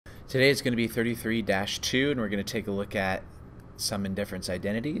Today is going to be 33-2, and we're going to take a look at sum and difference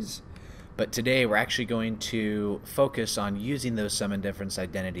identities. But today we're actually going to focus on using those sum and difference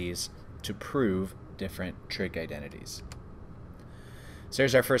identities to prove different trig identities. So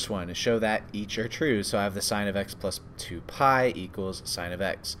here's our first one, to show that each are true. So I have the sine of x plus 2 pi equals sine of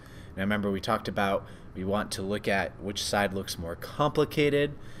x. Now remember, we talked about we want to look at which side looks more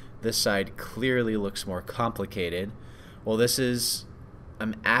complicated. This side clearly looks more complicated. Well,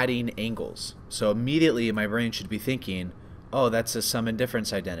 I'm adding angles. So immediately my brain should be thinking, oh, that's a sum and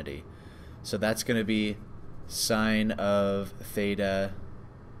difference identity. So that's going to be sine of theta.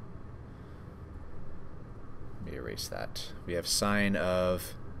 Let me erase that. We have sine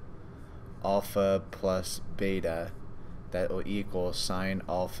of alpha plus beta. That will equal sine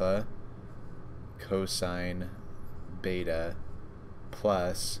alpha cosine beta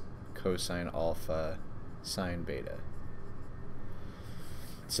plus cosine alpha sine beta.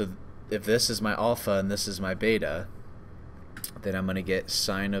 So if this is my alpha and this is my beta, then I'm going to get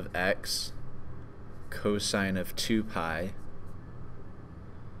sine of x cosine of 2 pi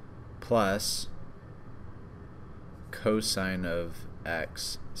plus cosine of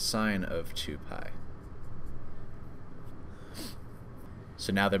x sine of 2 pi.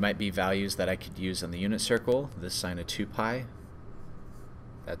 So now there might be values that I could use on the unit circle. This sine of 2 pi,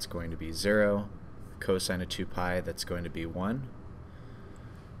 that's going to be 0. Cosine of 2 pi, that's going to be 1.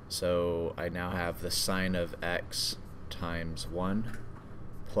 So I now have the sine of x times 1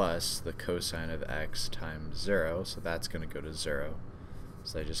 plus the cosine of x times 0. So that's going to go to 0.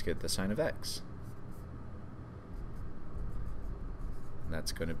 So I just get the sine of x. And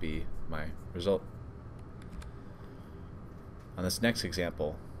that's going to be my result. On this next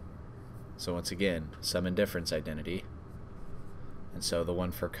example, so once again, sum and difference identity. And so the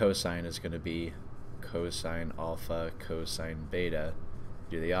one for cosine is going to be cosine alpha cosine beta.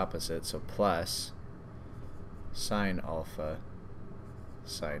 Do the opposite, so plus sine alpha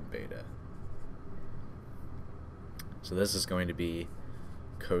sine beta. So this is going to be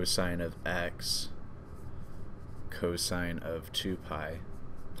cosine of x cosine of 2 pi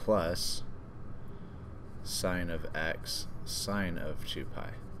plus sine of x sine of 2 pi.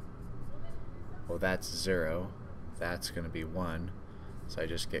 Well, that's 0. That's going to be 1. So I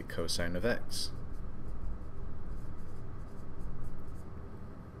just get cosine of x.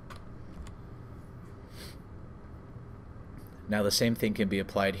 Now the same thing can be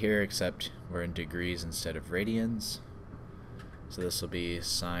applied here, except we're in degrees instead of radians. So this will be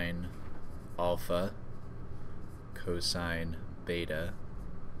sine alpha cosine beta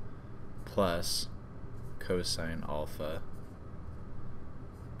plus cosine alpha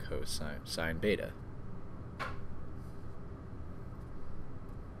cosine sine beta.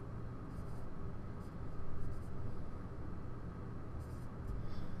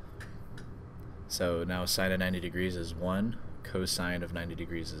 So now sine of 90 degrees is 1, cosine of 90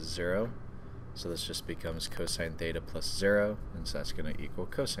 degrees is 0. So this just becomes cosine theta plus 0, and so that's going to equal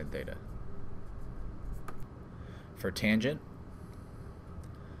cosine theta. For tangent,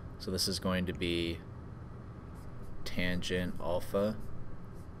 so this is going to be tangent alpha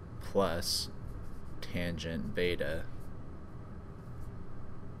plus tangent beta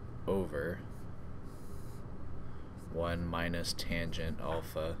over 1 minus tangent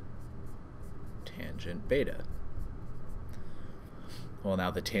alpha tangent beta. Well,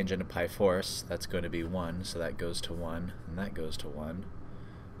 now the tangent of pi force, that's going to be 1, so that goes to 1, and that goes to 1.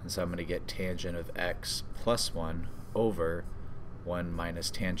 And so I'm going to get tangent of x plus 1 over 1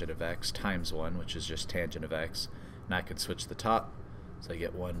 minus tangent of x times 1, which is just tangent of x. And I can switch the top, so I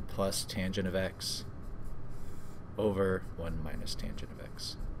get 1 plus tangent of x over 1 minus tangent of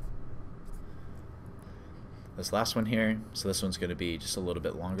x. This last one here, so this one's going to be just a little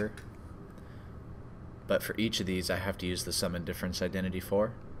bit longer. But for each of these, I have to use the sum and difference identity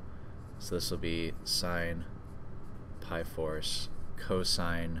for. So this will be sine pi force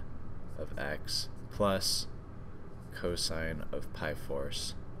cosine of x plus cosine of pi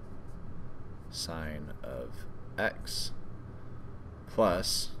force sine of x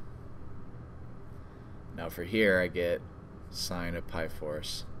plus, now for here I get sine of pi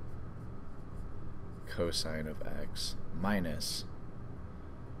force cosine of x minus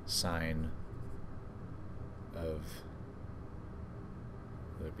sine of,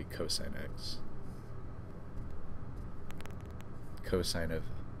 that would be cosine x, cosine of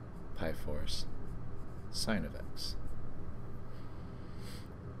pi force sine of x.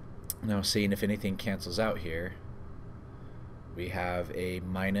 Now seeing if anything cancels out here, we have a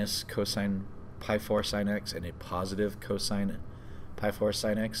minus cosine pi 4 sine x and a positive cosine pi 4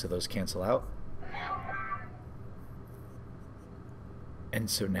 sine x, so those cancel out. And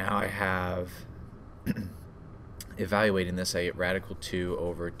so now I have, evaluating this, I get radical 2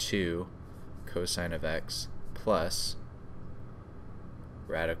 over 2 cosine of x plus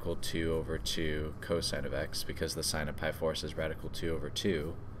radical 2 over 2 cosine of x, because the sine of pi force is radical 2 over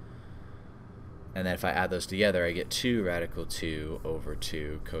 2. And then if I add those together, I get 2 radical 2 over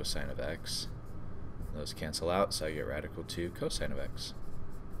 2 cosine of x. Those cancel out, so I get radical 2 cosine of x.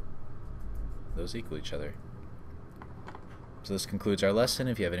 Those equal each other. So this concludes our lesson.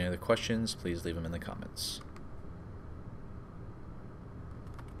 If you have any other questions, please leave them in the comments.